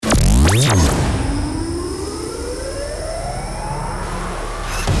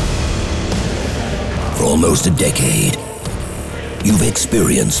almost a decade, you've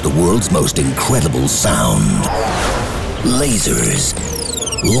experienced the world's most incredible sound. Lasers,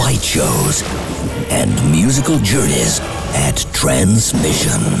 light shows, and musical journeys at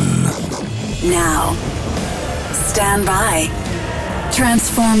Transmission. Now, stand by.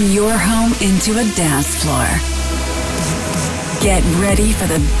 Transform your home into a dance floor. Get ready for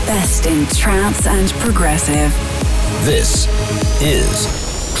the best in trance and progressive. This is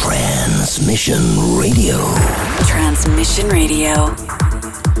Transmission Radio. Transmission Radio.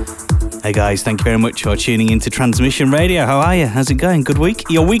 Hey guys, thank you very much for tuning into Transmission Radio. How are you? How's it going? Good week?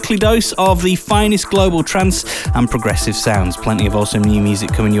 Your weekly dose of the finest global trance and progressive sounds. Plenty of awesome new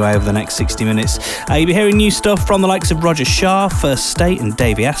music coming your way over the next 60 minutes. You'll be hearing new stuff from the likes of Roger Shah, First State and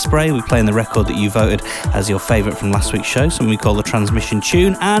Davey Asprey. We're playing the record that you voted as your favourite from last week's show, something we call the Transmission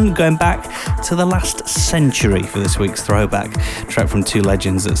Tune, and going back to the last century for this week's throwback track from two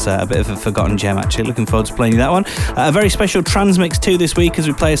legends. That's a bit of a forgotten gem actually. Looking forward to playing you that one. A very special Transmix too this week as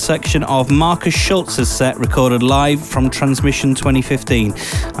we play a section of Marcus Schultz's set recorded live from Transmission 2015.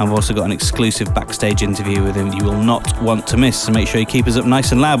 I've also got an exclusive backstage interview with him you will not want to miss, so make sure you keep us up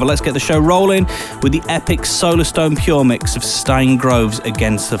nice and loud. But let's get the show rolling with the epic Solarstone Pure mix of Stein Grove's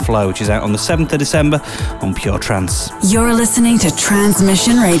Against the Flow, which is out on the 7th of December on Pure Trance. You're listening to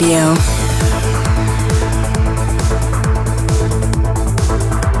Transmission Radio.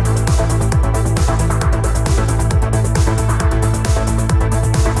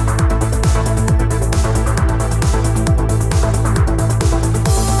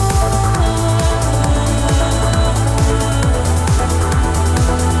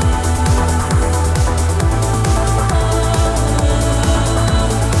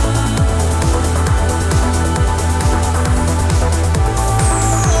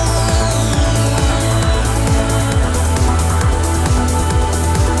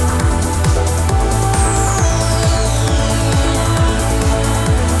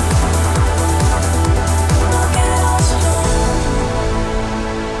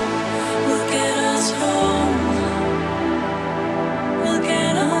 Get us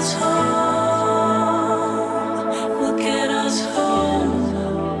home.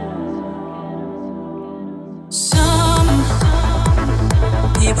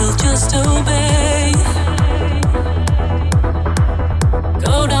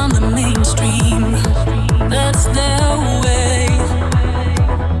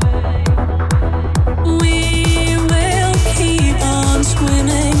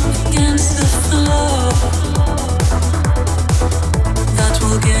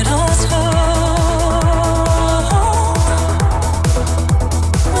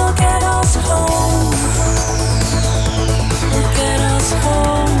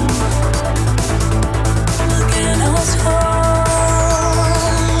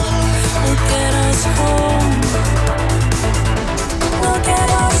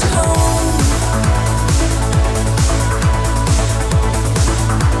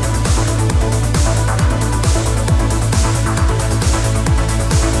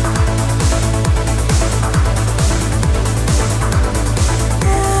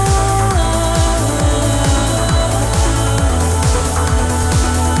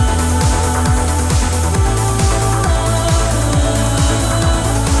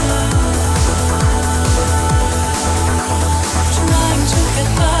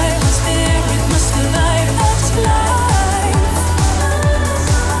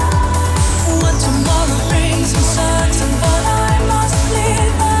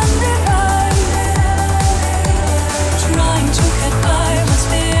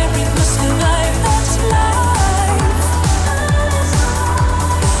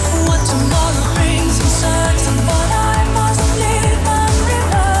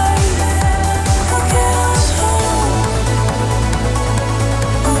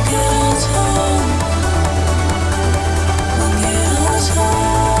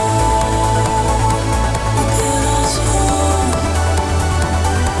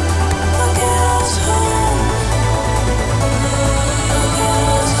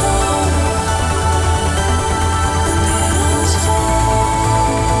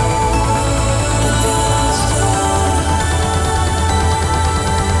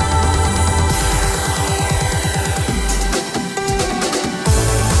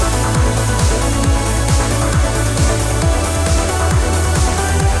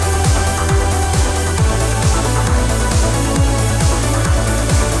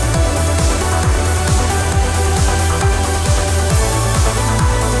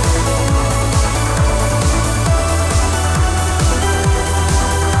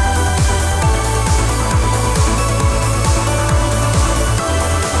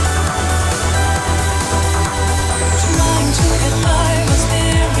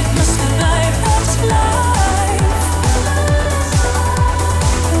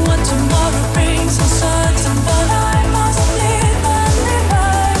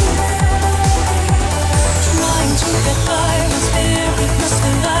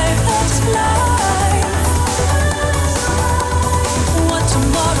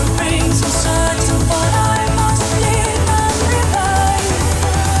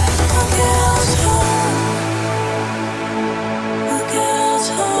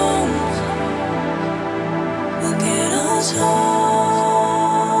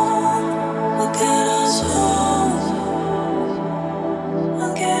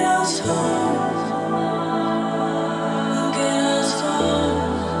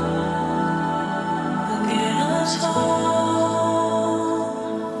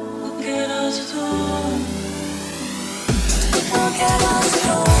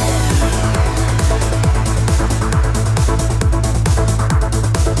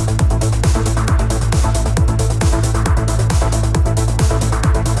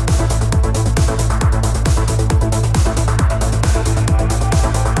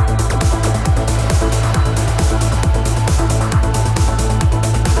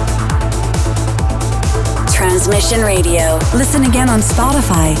 Transmission Radio. Listen again on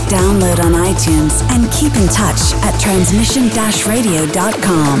Spotify, download on iTunes, and keep in touch at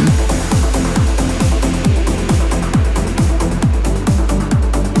transmission-radio.com.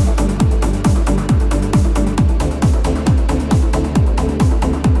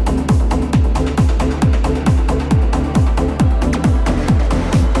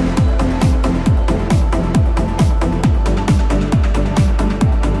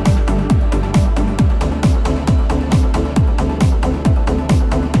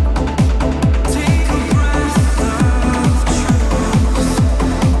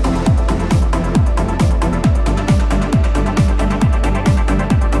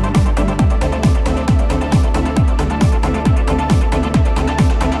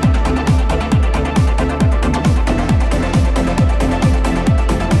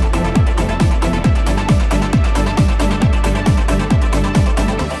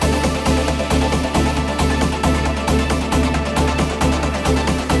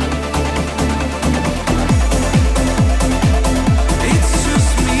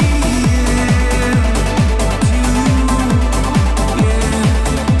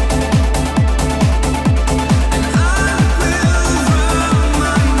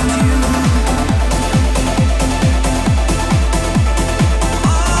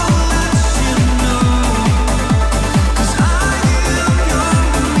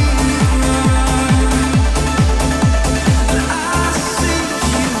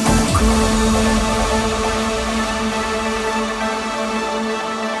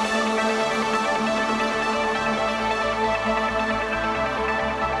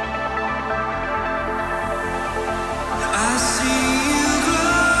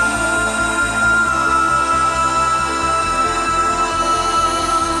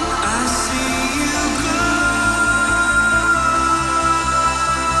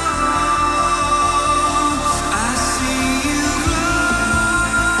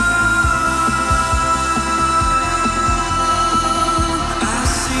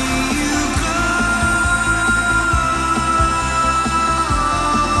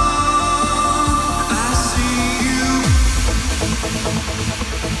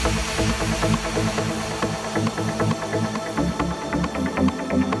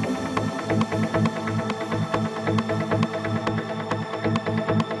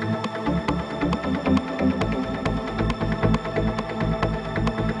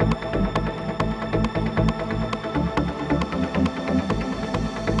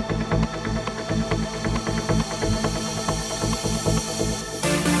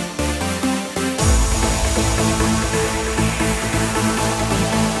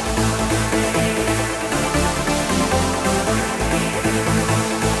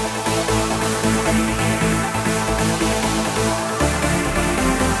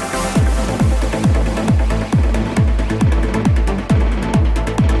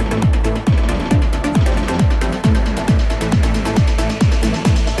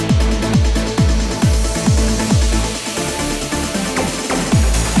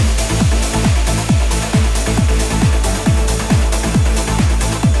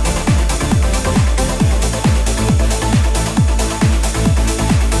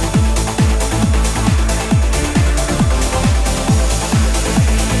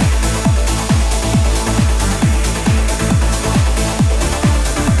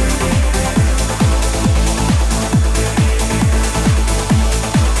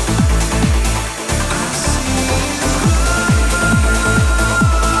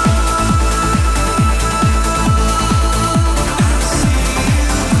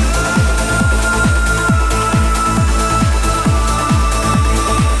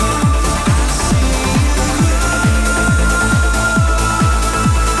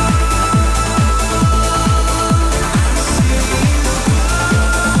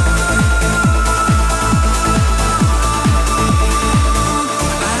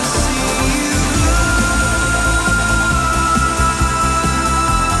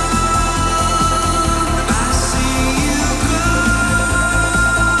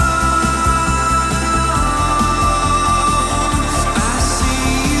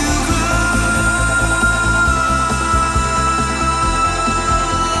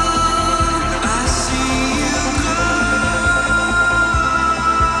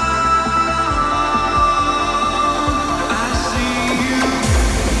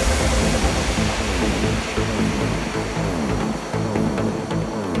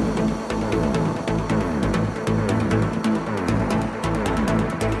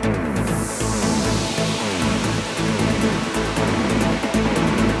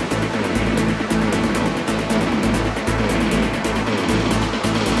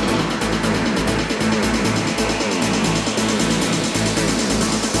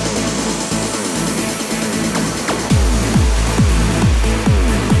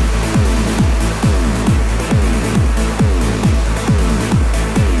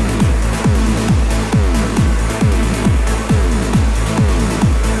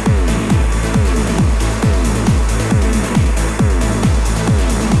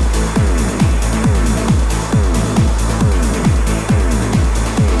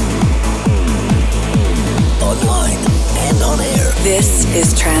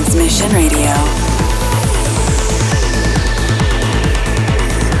 Transmission Radio.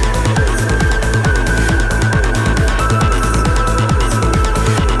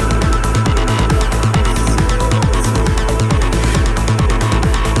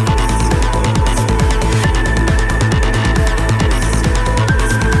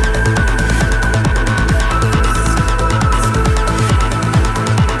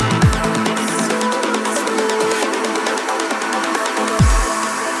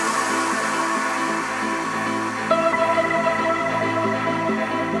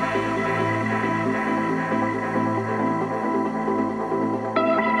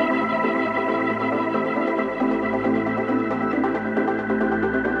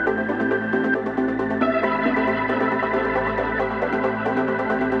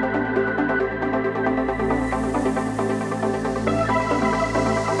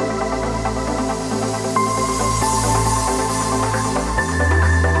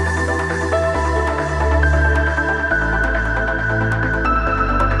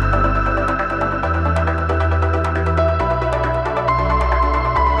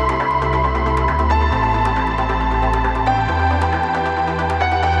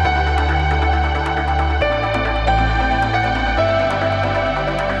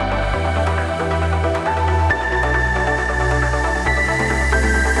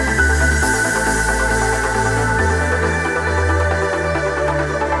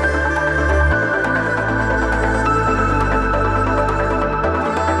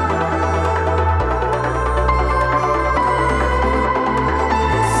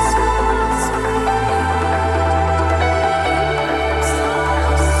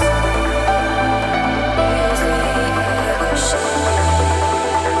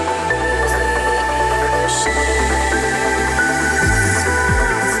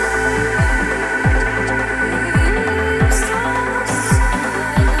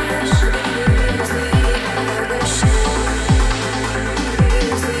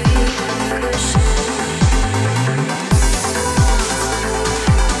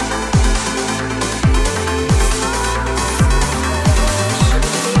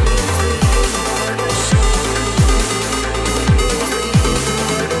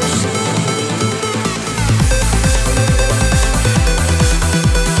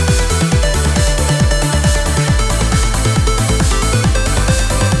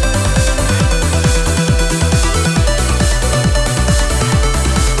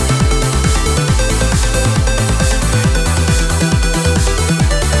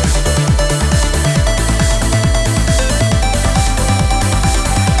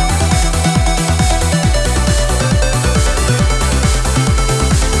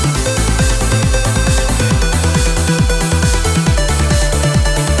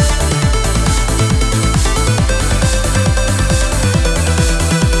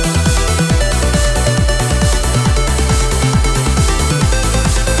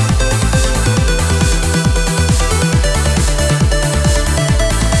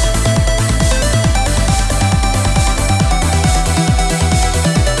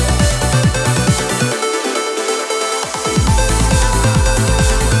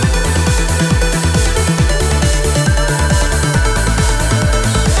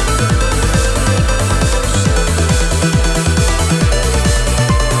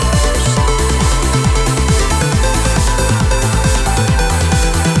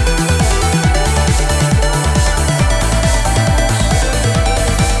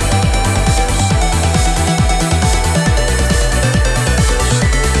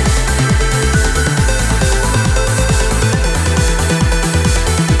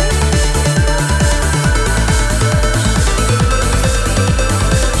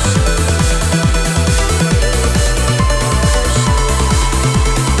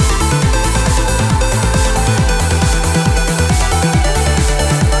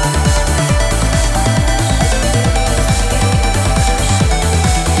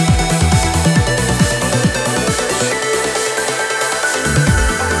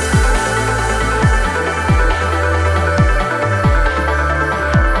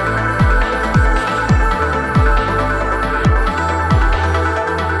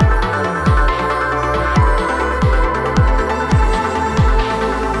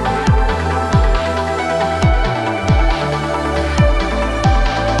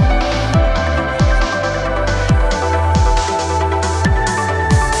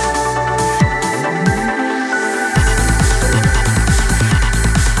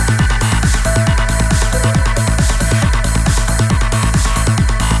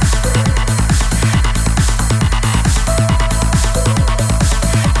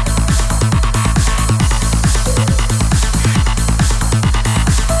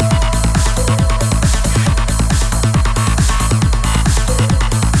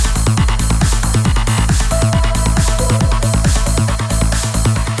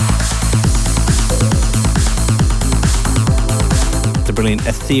 The brilliant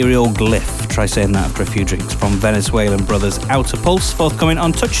Ethereal Glyph, try saying that after a few drinks, from Venezuelan brothers Outer Pulse, forthcoming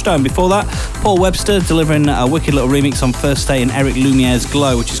on Touchstone. Before that, Paul Webster delivering a wicked little remix on First Day in Eric Lumiere's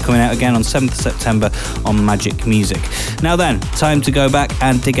Glow, which is coming out again on 7th September on Magic Music. Now then, time to go back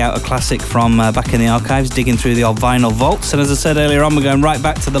and dig out a classic from back in the archives, digging through the old vinyl vaults. And as I said earlier on, we're going right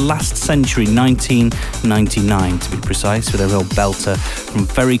back to the last century, 1999 to be precise, with a real belter from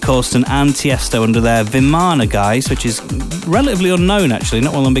Ferry Corsten and Tiesto under their Vimana guys, which is relatively unknown actually,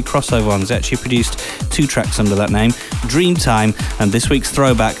 not one of them big crossover ones. They actually produced 2 tracks under that name, Dreamtime and this week's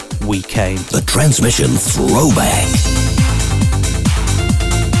throwback, We Came. The Transmission Throwback.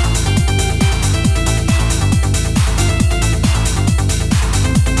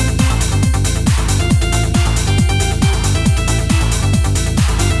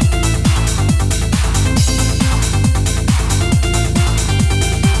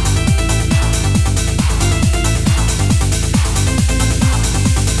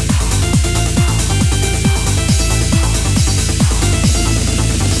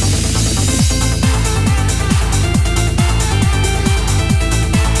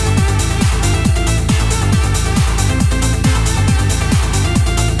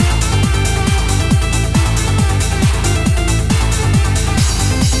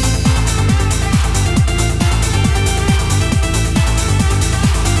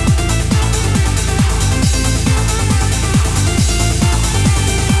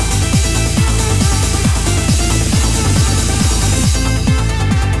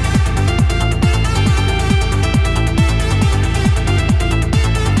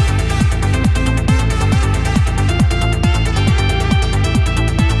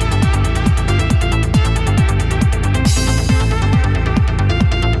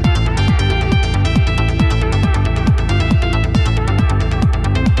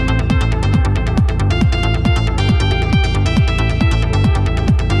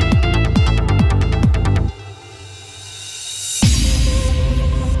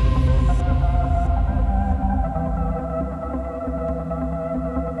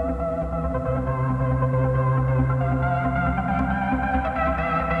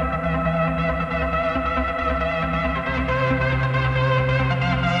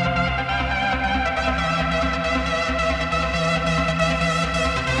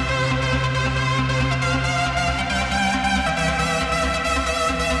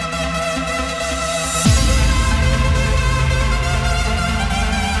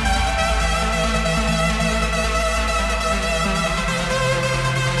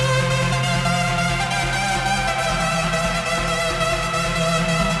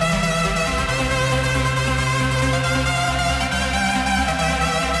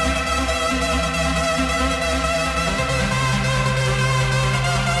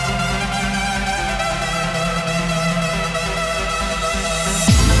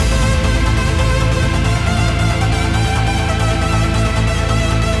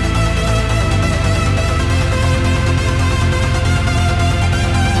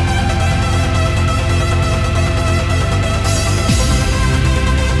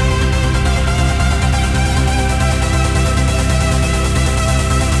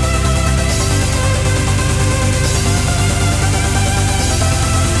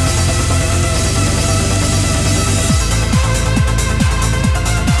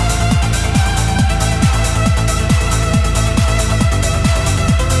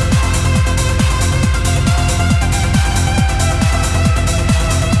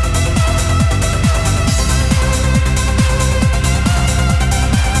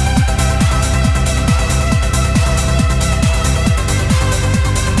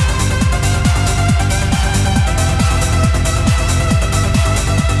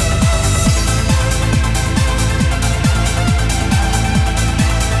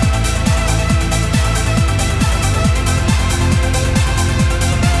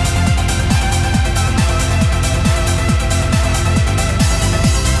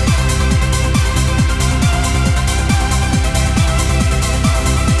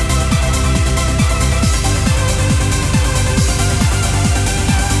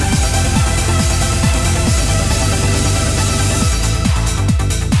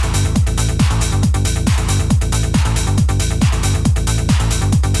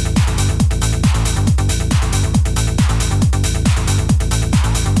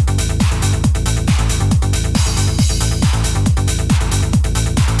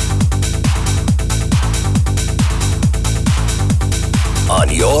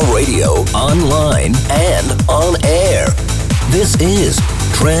 radio, online, and on air. This is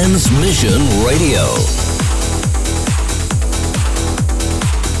Transmission Radio.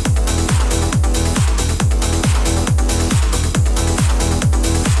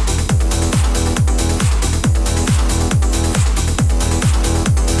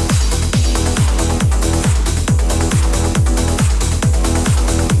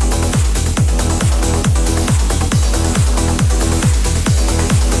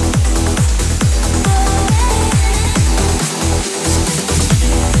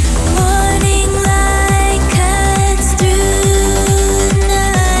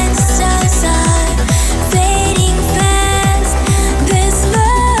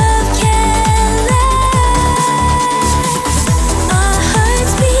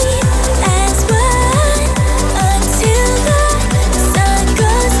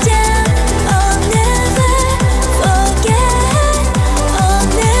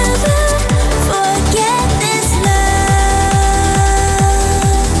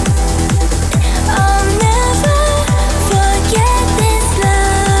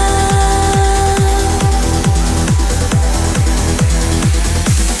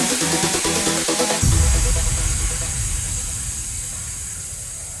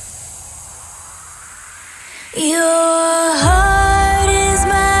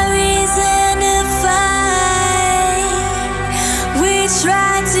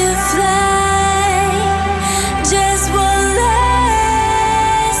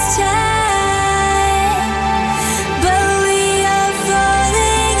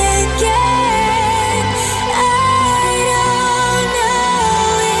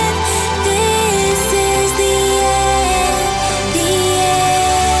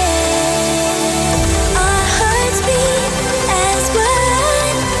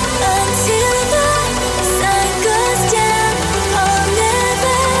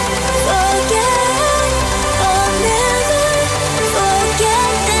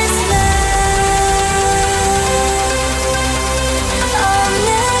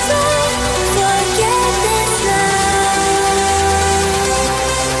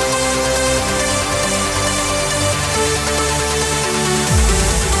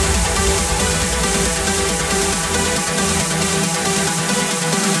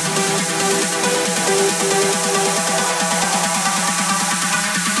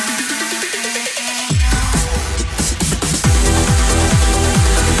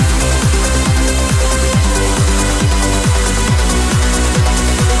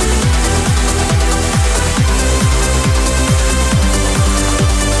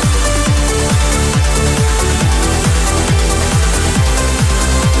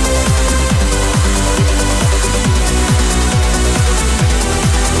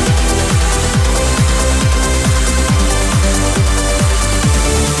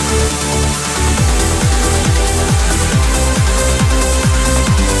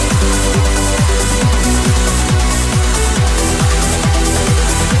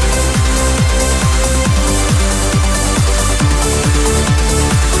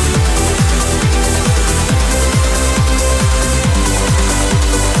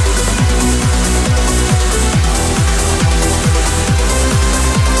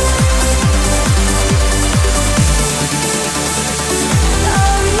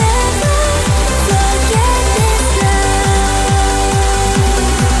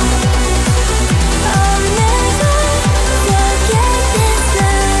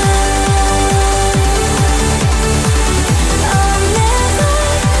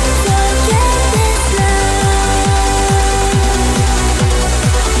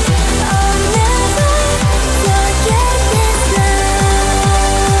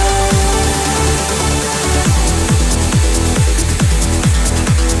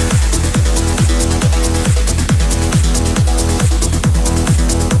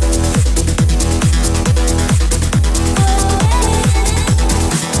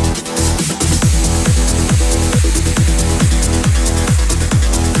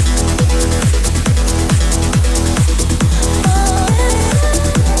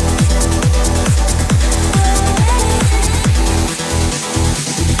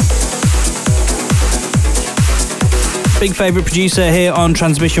 Big favourite producer here on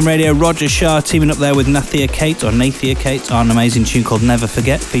Transmission Radio, Roger Shah, teaming up there with Nathia Kate on an amazing tune called Never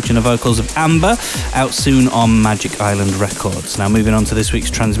Forget, featuring the vocals of Amber, out soon on Magic Island Records. Now moving on to this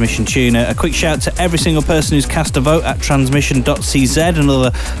week's Transmission tune, a quick shout to every single person who's cast a vote at transmission.cz. Another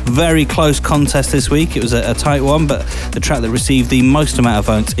very close contest this week. It was a tight one, but the track that received the most amount of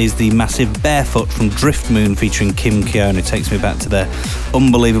votes is the massive Barefoot from Drift Moon featuring Kim Keown. It takes me back to their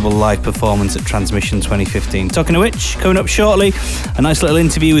unbelievable live performance at Transmission 2015. Talking of which, coming up shortly, a nice little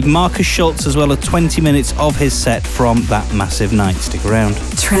interview with Markus Schulz, as well as 20 minutes of his set from that massive night. Stick around.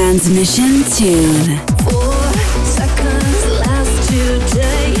 Transmission tune. 4 seconds last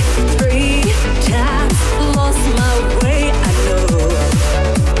today, 3 times lost my way. I know,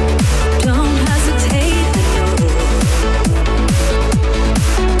 don't hesitate. I know,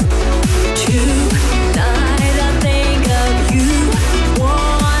 tonight I think of you.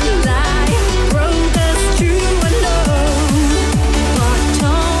 One lie broke us through. I know, but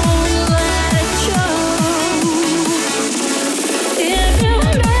don't let it show. If you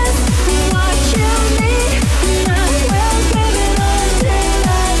miss what you need,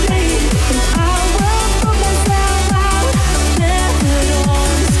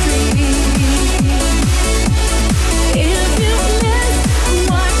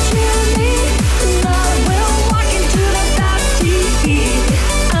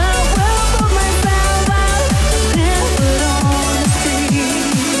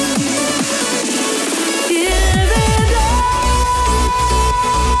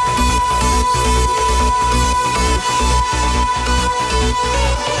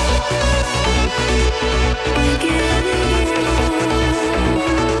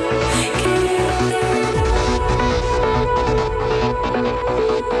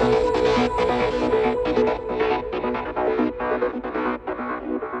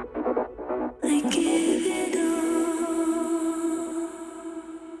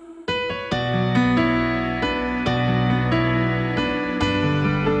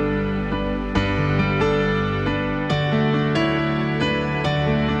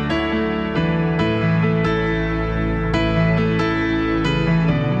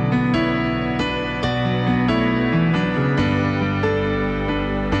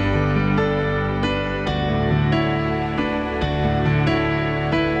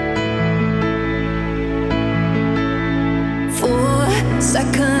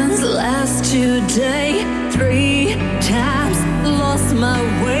 today 3 times, lost my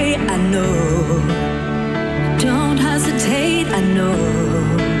way, I know. Don't hesitate, I know.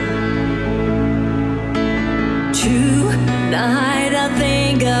 Tonight I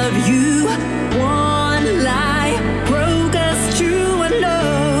think of you. One lie broke us true, I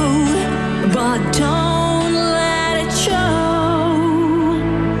know, but don't let it show.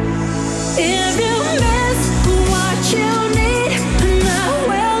 If you miss what you need, and I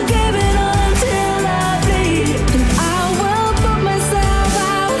will give it until I bleed, and I will put myself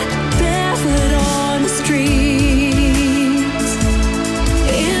out barefoot on the streets.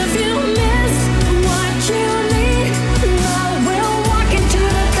 If you miss what you need, and I will walk into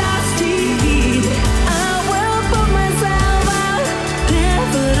the dusty heat. I will put myself out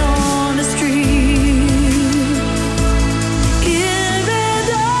barefoot on the street. Give it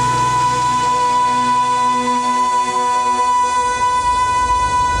all.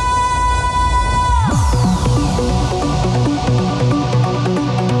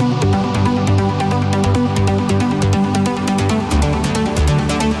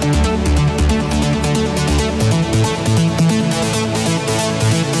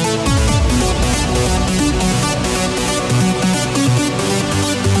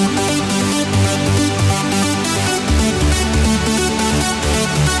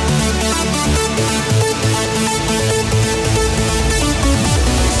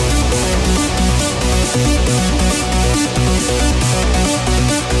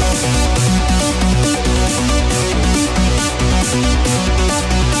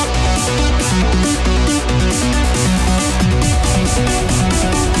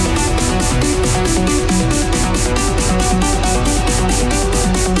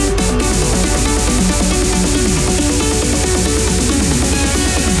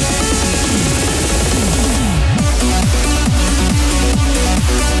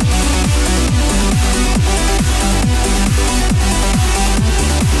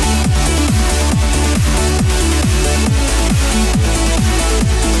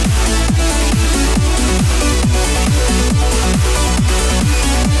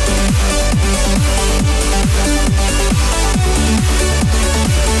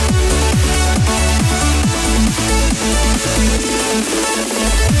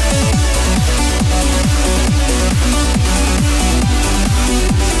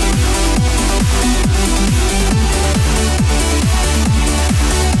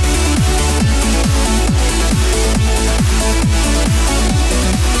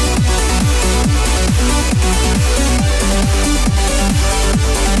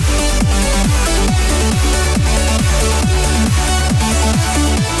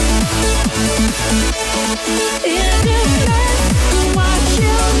 If you miss what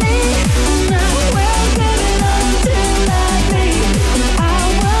you need, and I will give it until I bleed. I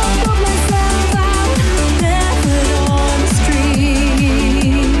will put myself out barefoot on the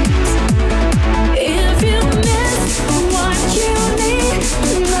streets. If you miss what you need,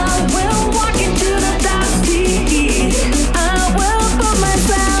 and I will walk into the dusty heat. I will put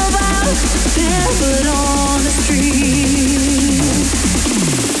myself out barefoot on the streets.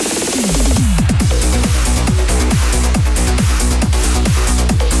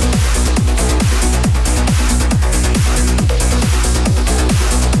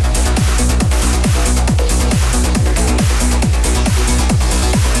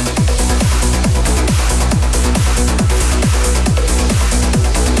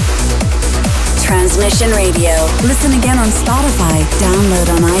 Transmission Radio. Listen again on Spotify, download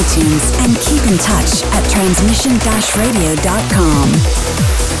on iTunes, and keep in touch at transmission-radio.com.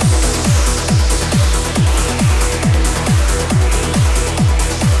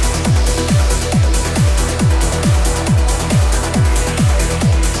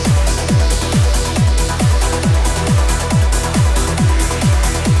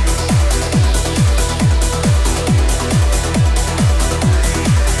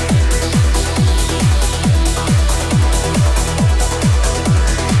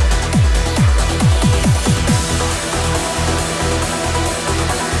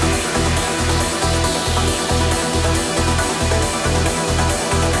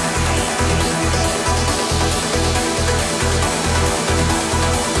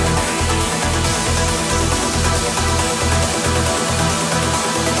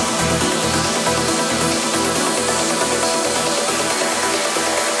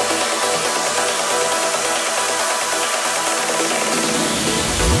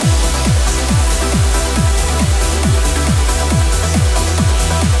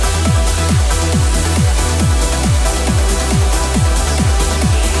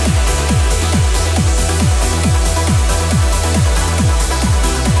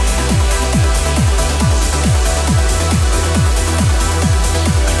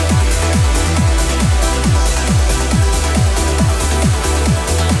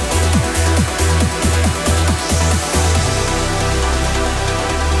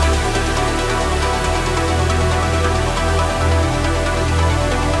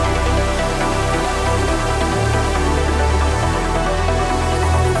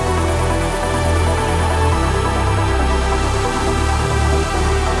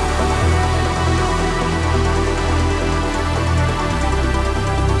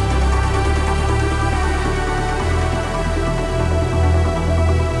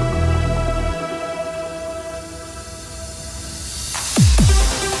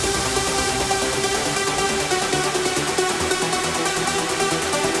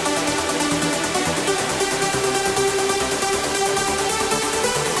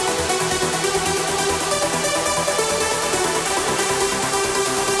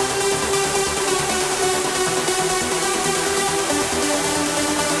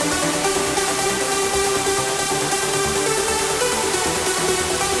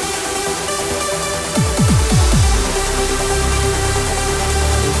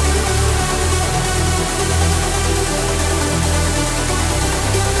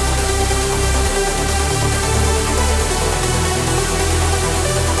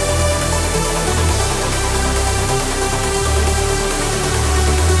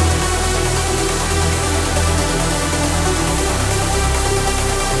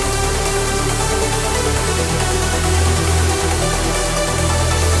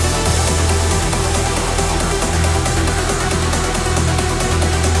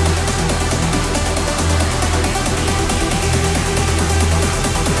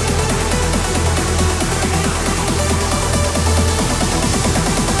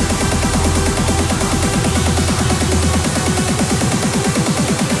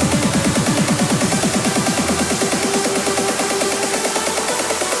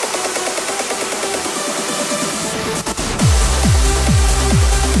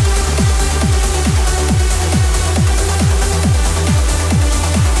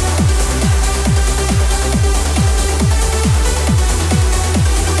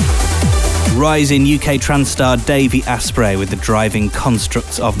 rising UK trance star Davey Asprey with the driving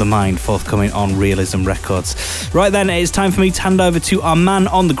constructs of the mind, forthcoming on Realism Records. Right then, it is time for me to hand over to our man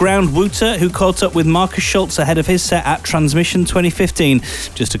on the ground, Wouter, who caught up with Markus Schulz ahead of his set at Transmission 2015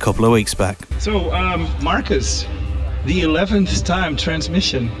 just a couple of weeks back. So, Markus, the 11th time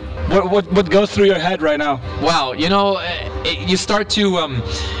Transmission. What goes through your head right now? Wow, you start to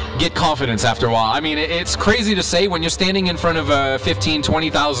get confidence after a while. I mean, it's crazy to say when you're standing in front of 15,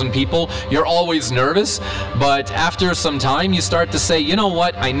 20,000 people, you're always nervous, but after some time you start to say, you know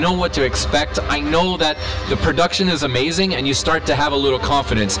what, I know what to expect, I know that the production is amazing, and you start to have a little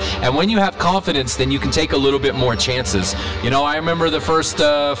confidence. And when you have confidence, then you can take a little bit more chances. I remember the first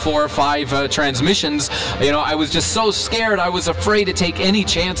 4 or 5 transmissions, I was just so scared, I was afraid to take any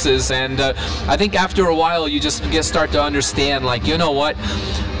chances, and I think after a while you just start to understand, like, you know what,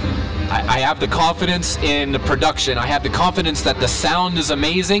 I have the confidence in the production. I have the confidence that the sound is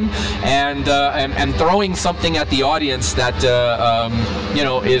amazing, and throwing something at the audience that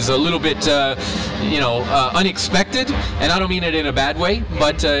is a little bit unexpected. And I don't mean it in a bad way,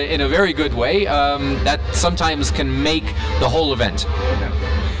 but in a very good way. That sometimes can make the whole event.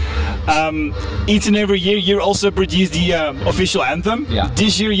 Each and every year you also produce the official anthem. Yeah.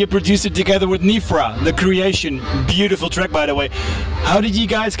 This year you produced it together with Nifra, The Creation. Beautiful track, by the way. How did you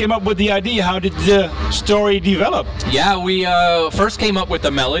guys come up with the idea? How did the story develop? Yeah, we first came up with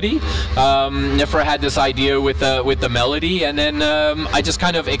the melody. Nifra had this idea with the melody, and then I just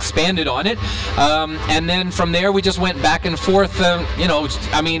kind of expanded on it. And then from there we just went back and forth.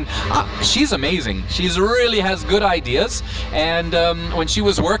 She's amazing. She's really has good ideas, and when she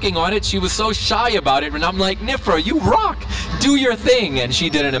was working on it, she was so shy about it, and I'm like, Nifra, you rock, do your thing, and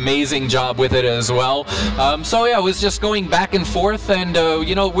she did an amazing job with it as well. So yeah, it was just going back and forth, and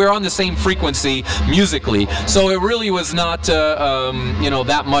we're on the same frequency musically, so it really was not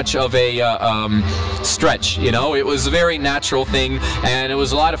that much of a stretch. It was a very natural thing, and it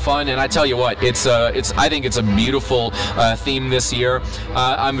was a lot of fun. And I tell you what, I think it's a beautiful theme this year.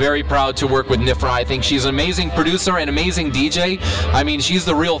 I'm very proud to work with Nifra. I think she's an amazing producer and amazing DJ. I mean, she's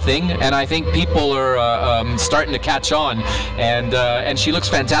the real thing, and I think people are starting to catch on, and she looks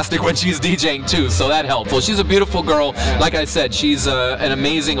fantastic when she's DJing too, so that helps. Well, she's a beautiful girl. Like I said, she's an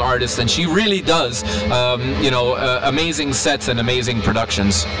amazing artist, and she really does amazing sets and amazing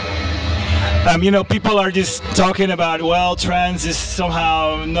productions. People are just talking about, well, trance is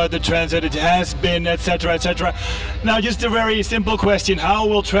somehow not the trance that it has been, etc., etc. Now, just a very simple question: how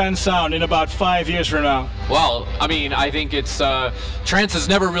will trance sound in about 5 years from now? Well, I mean, I think it's trance has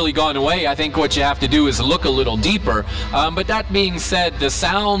never really gone away. I think what you have to do is look a little deeper. But that being said, the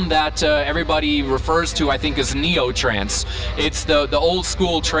sound that everybody refers to, I think, is neo-trance. It's the old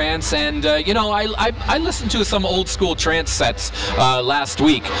school trance, and I listened to some old school trance sets last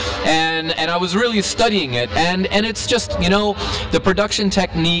week, and I was really studying it, and it's just, the production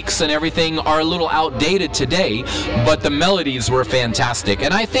techniques and everything are a little outdated today, but the melodies were fantastic.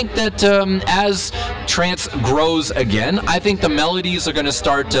 And I think that as trance grows again, I think the melodies are going to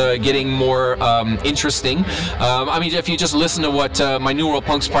start getting more interesting. I mean, if you just listen to what my New World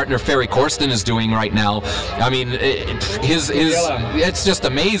Punks partner Ferry Corsten is doing right now, I mean, it's just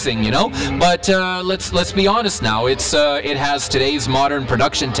amazing, But let's be honest now. It has today's modern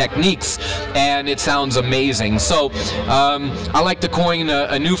production techniques, and it sounds amazing. So I like to coin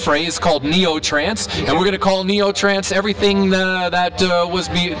a new phrase called neo-trance, and we're going to call neo-trance everything that was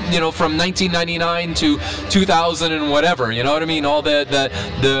from 1999 to 2000 and whatever. You know what I mean? All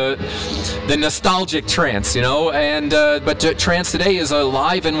the nostalgic trance, but trance today is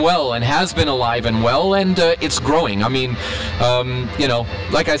alive and well, and has been alive and well, and it's growing. I mean,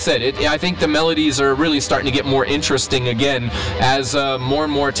 like I said, I think the melodies are really starting to get more interesting again as more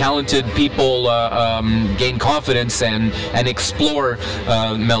and more talented people gain confidence and explore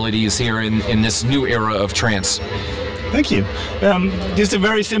melodies here in this new era of trance. Thank you. Just a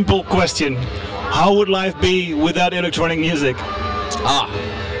very simple question: how would life be without electronic music?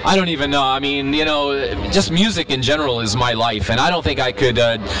 I don't even know. I mean, just music in general is my life, and I don't think I could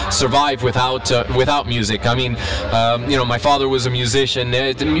survive without music. I mean, my father was a musician.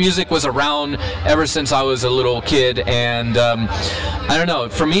 The music was around ever since I was a little kid, and I don't know.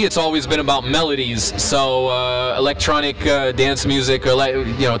 For me, it's always been about melodies. So electronic dance music,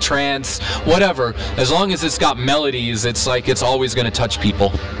 or trance, whatever. As long as it's got melodies, it's like it's always going to touch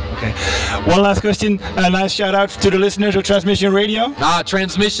people. Okay. One last question. A nice shout out to the listeners of Transmission Radio.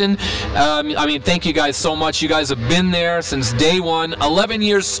 Transmission, I mean, thank you guys so much. You guys have been there since day one, 11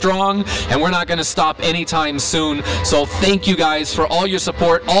 years strong, and we're not going to stop anytime soon. So thank you guys for all your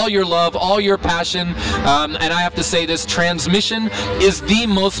support, all your love, all your passion. And I have to say this, Transmission is the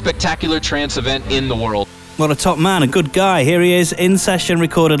most spectacular trance event in the world. What a top man, a good guy. Here he is, in session,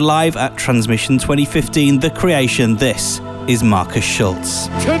 recorded live at Transmission 2015, The Creation. This is Markus Schulz.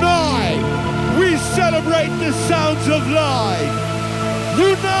 Tonight, we celebrate the sounds of life,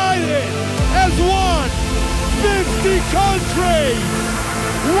 united as one, 50 countries,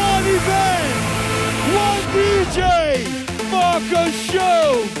 one event, one DJ, Markus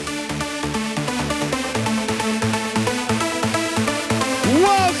Schulz.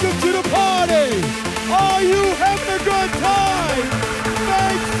 Welcome to the party. Are you having a good time?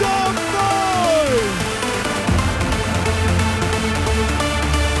 Make some noise.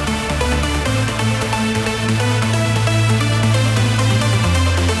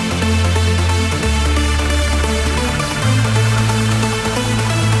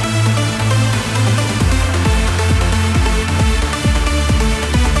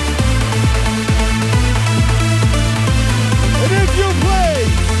 And if you play,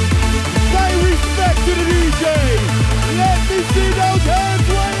 pay respect to the DJ. Let me see those hands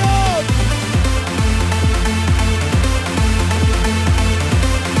way up.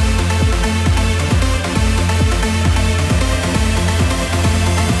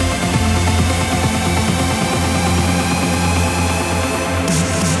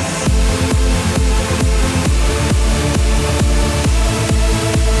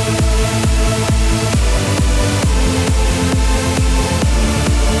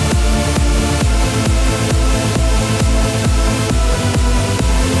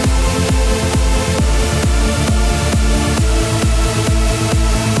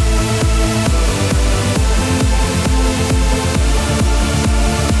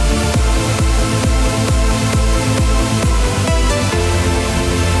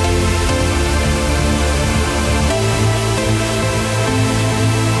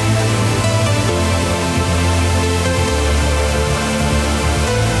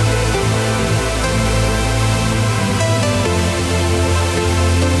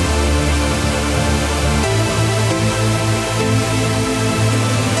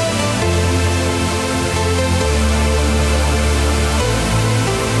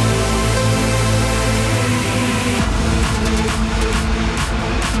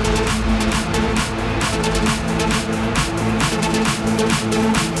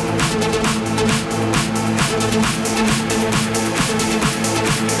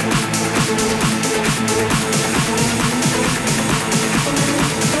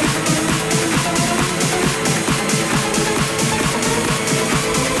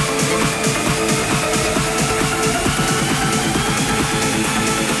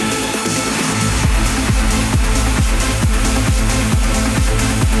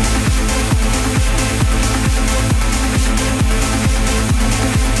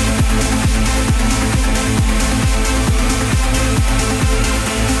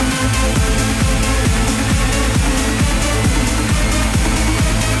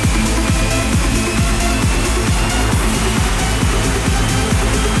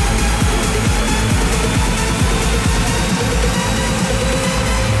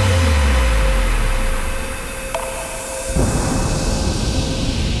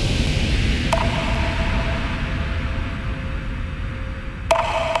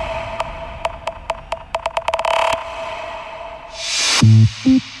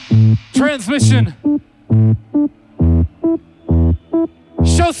 Transmission.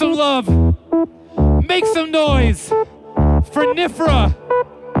 Show some love. Make some noise for Nifra.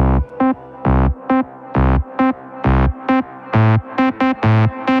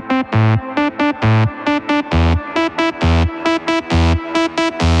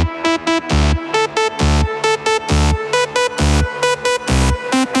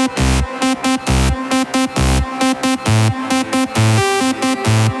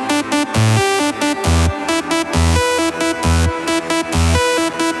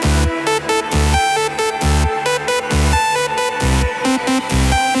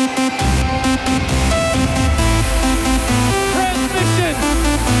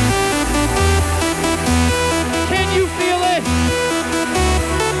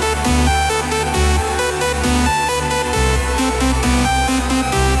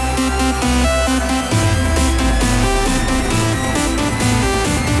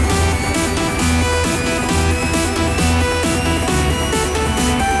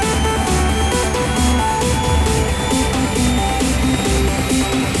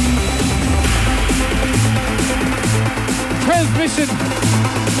 Transmission,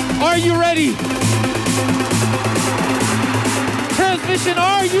 are you ready? Transmission,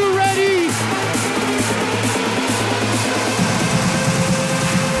 are you ready?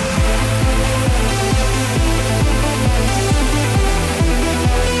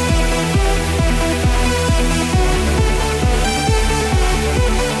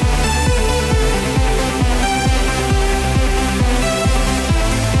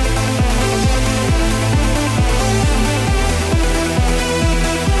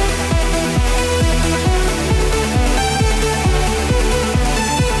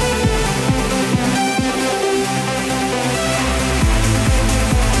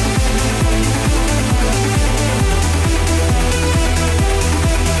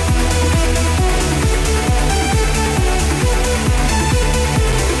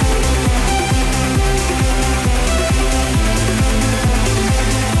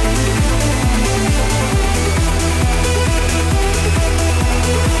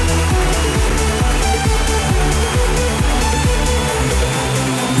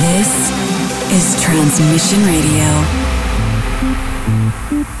 This is Transmission Radio.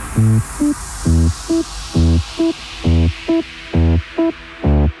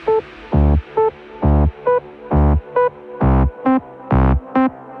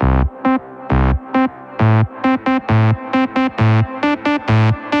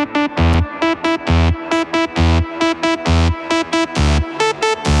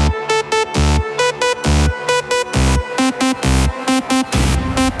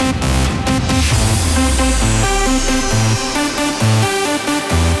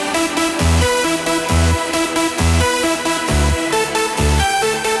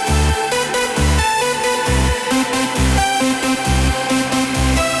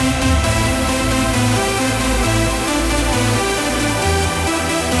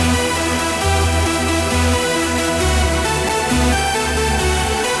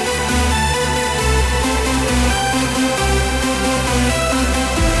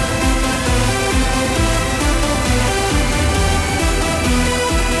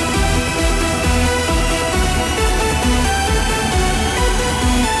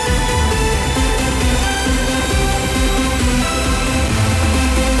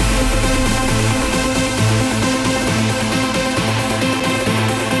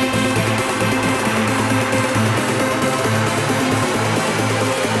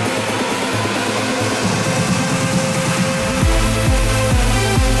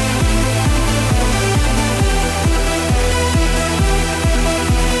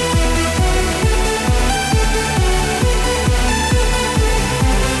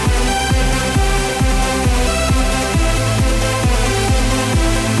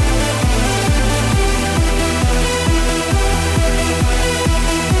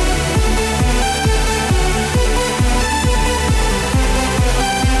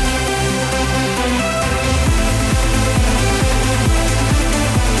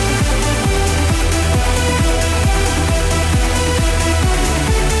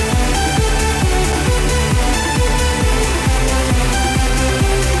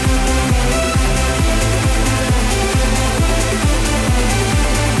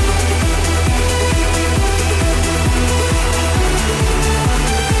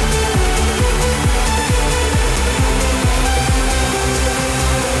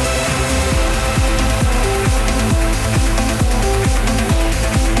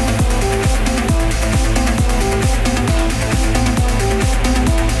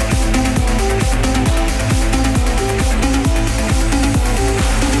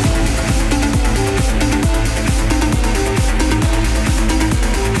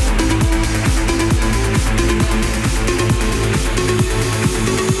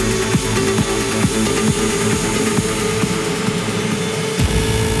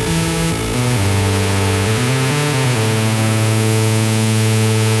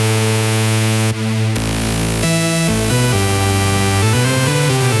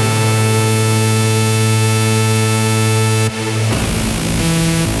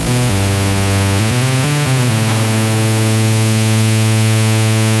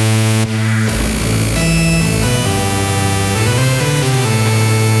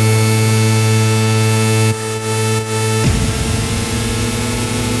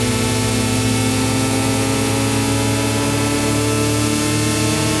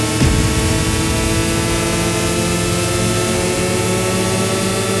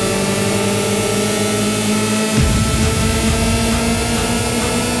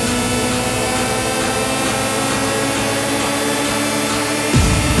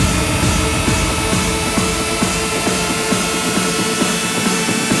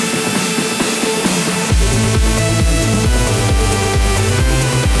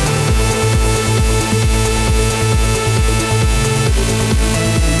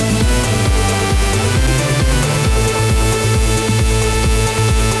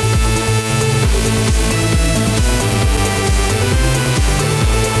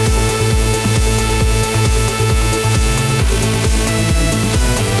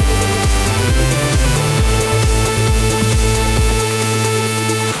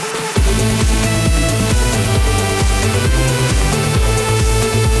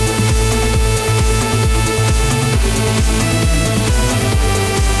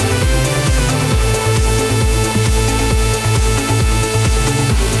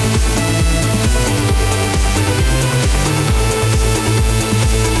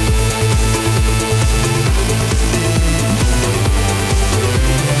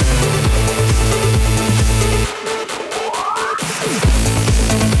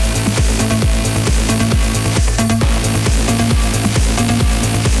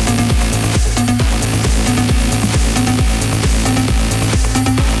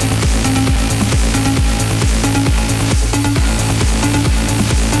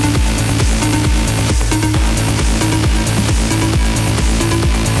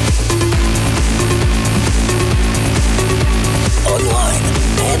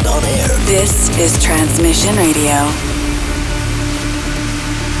 is Transmission Radio.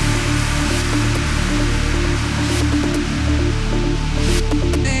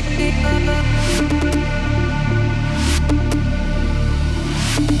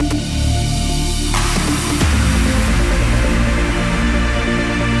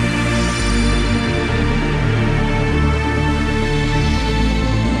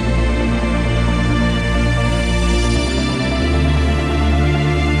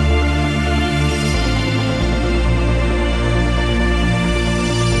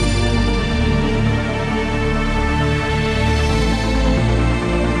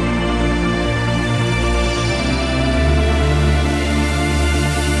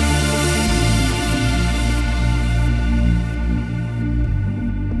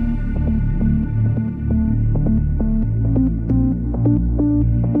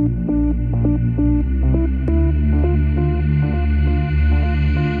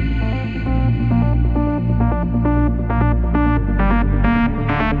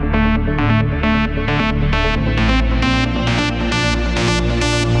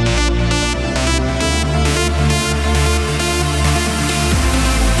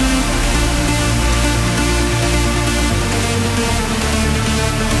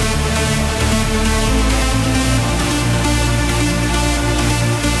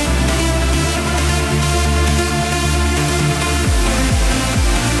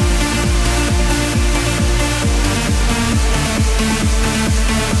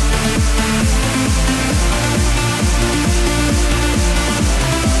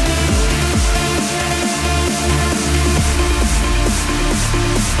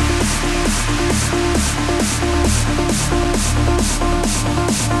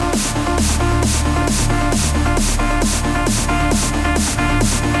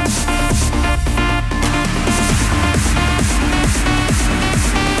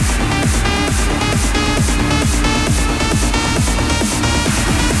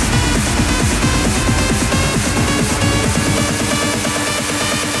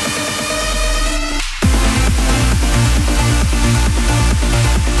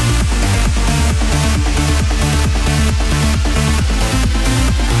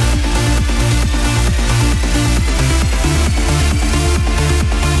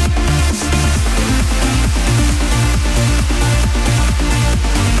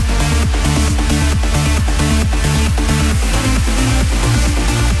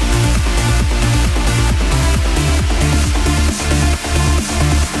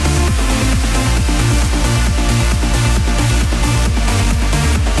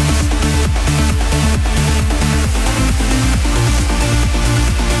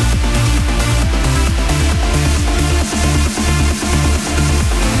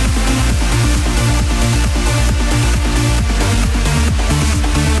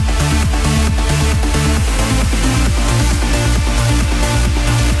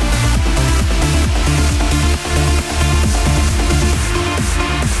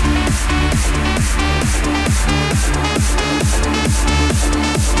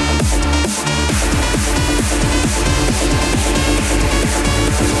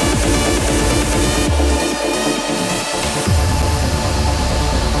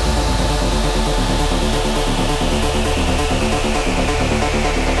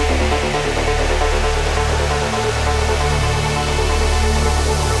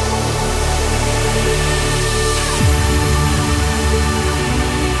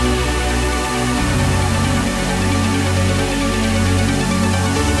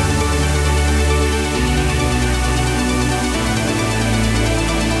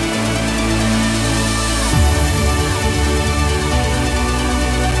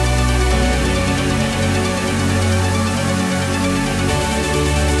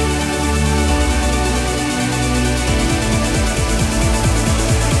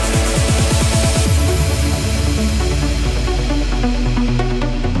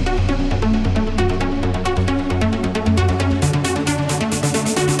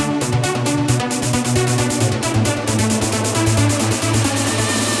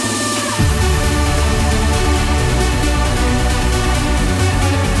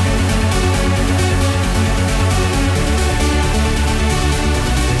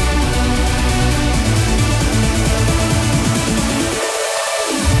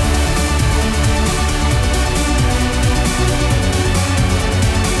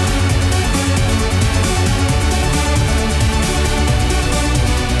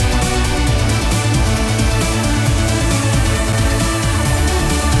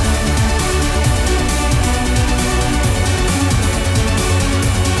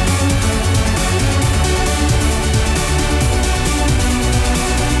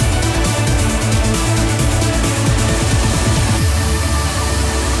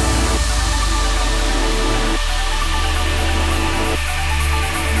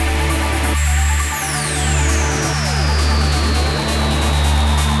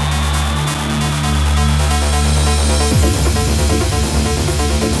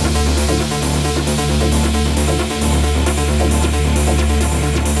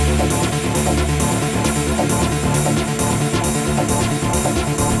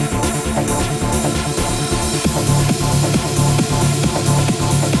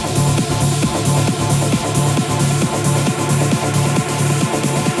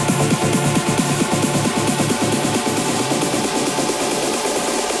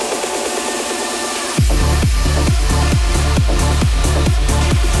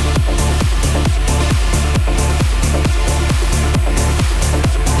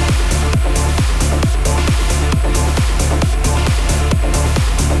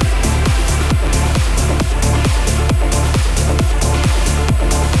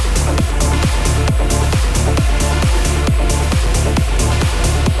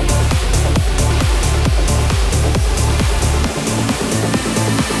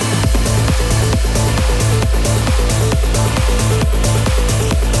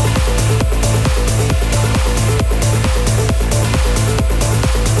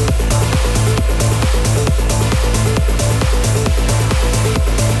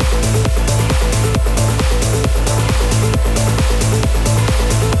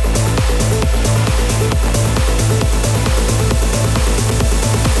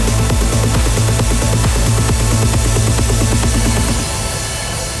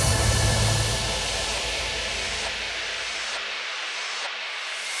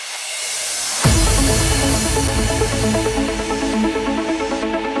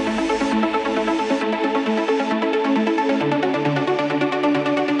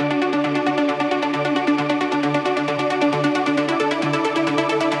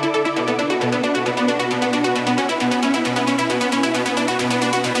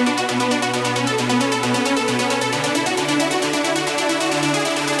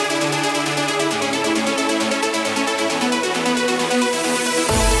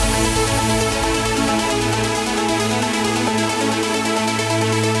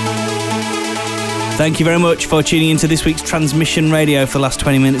 Thank you very much for tuning into this week's Transmission Radio. For the last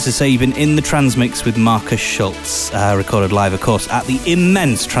 20 minutes or so, you've been in the Transmix with Marcus Schultz, recorded live, of course, at the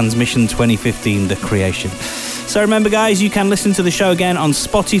immense Transmission 2015, The Creation. So remember, guys, you can listen to the show again on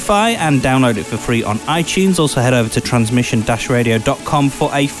Spotify and download it for free on iTunes. Also head over to transmission-radio.com for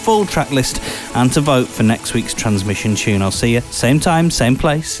a full track list and to vote for next week's Transmission tune. I'll see you same time, same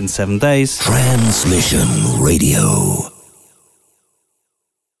place in 7 days. Transmission Radio.